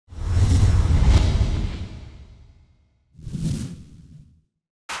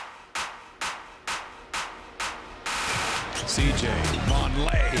CJ,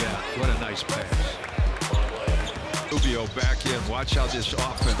 Monley. Yeah, what a nice pass. Rubio back in. Watch how this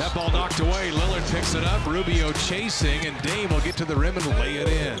offense. That ball knocked away. Lillard picks it up. Rubio chasing, and Dame will get to the rim and lay it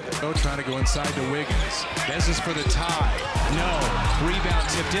in. Trying to go inside to Wiggins. This is for the tie. No. Rebound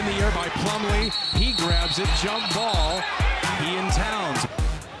tipped in the air by Plumlee. He grabs it. Jump ball. He in Towns.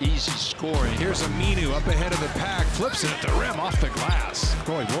 Easy scoring. Here's Aminu up ahead of the pack. Flips it at the rim off the glass.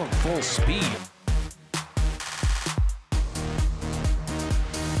 Going full speed.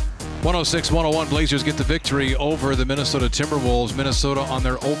 106-101, Blazers get the victory over the Minnesota Timberwolves. Minnesota on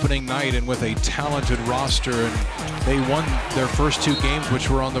their opening night and with a talented roster, and they won their first two games, which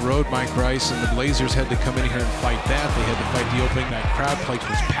were on the road, Mike Rice, and the Blazers had to come in here and fight that. They had to fight the opening night crowd. Place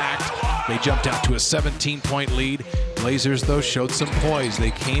was packed. They jumped out to a 17-point lead. Blazers, though, showed some poise. They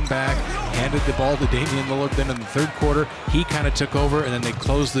came back, handed the ball to Damian Lillard. Then in the third quarter, he kind of took over, and then they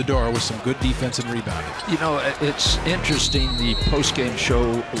closed the door with some good defense and rebounding. You know, it's interesting, the post-game show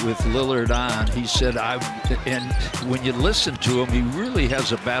with Lillard on, he said, and when you listen to him, he really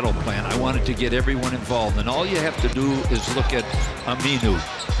has a battle plan. I wanted to get everyone involved, and all you have to do is look at Aminu.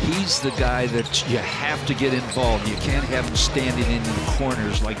 He's the guy that you have to get involved. You can't have him standing in the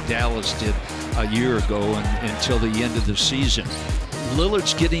corners like Dallas did a year ago until the end of the season.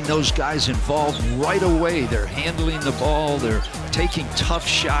 Lillard's getting those guys involved right away. They're handling the ball, they're taking tough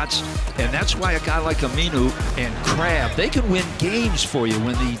shots, and that's why a guy like Aminu and Crabbe, they can win games for you.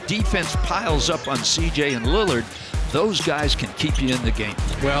 When the defense piles up on CJ and Lillard, those guys can keep you in the game.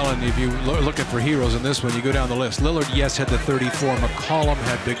 Well, and if you looking for heroes in this one, you go down the list. Lillard, yes, had the 34. McCollum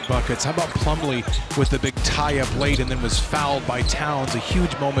had big buckets. How about Plumlee with the big tie-up late and then was fouled by Towns? A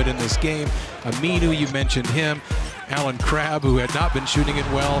huge moment in this game. Aminu, you mentioned him. Alan Crabbe, who had not been shooting it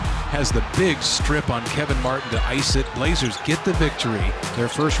well, has the big strip on Kevin Martin to ice it. Blazers get the victory. Their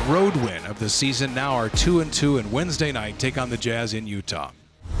first road win of the season now are 2-2, and Wednesday night take on the Jazz in Utah.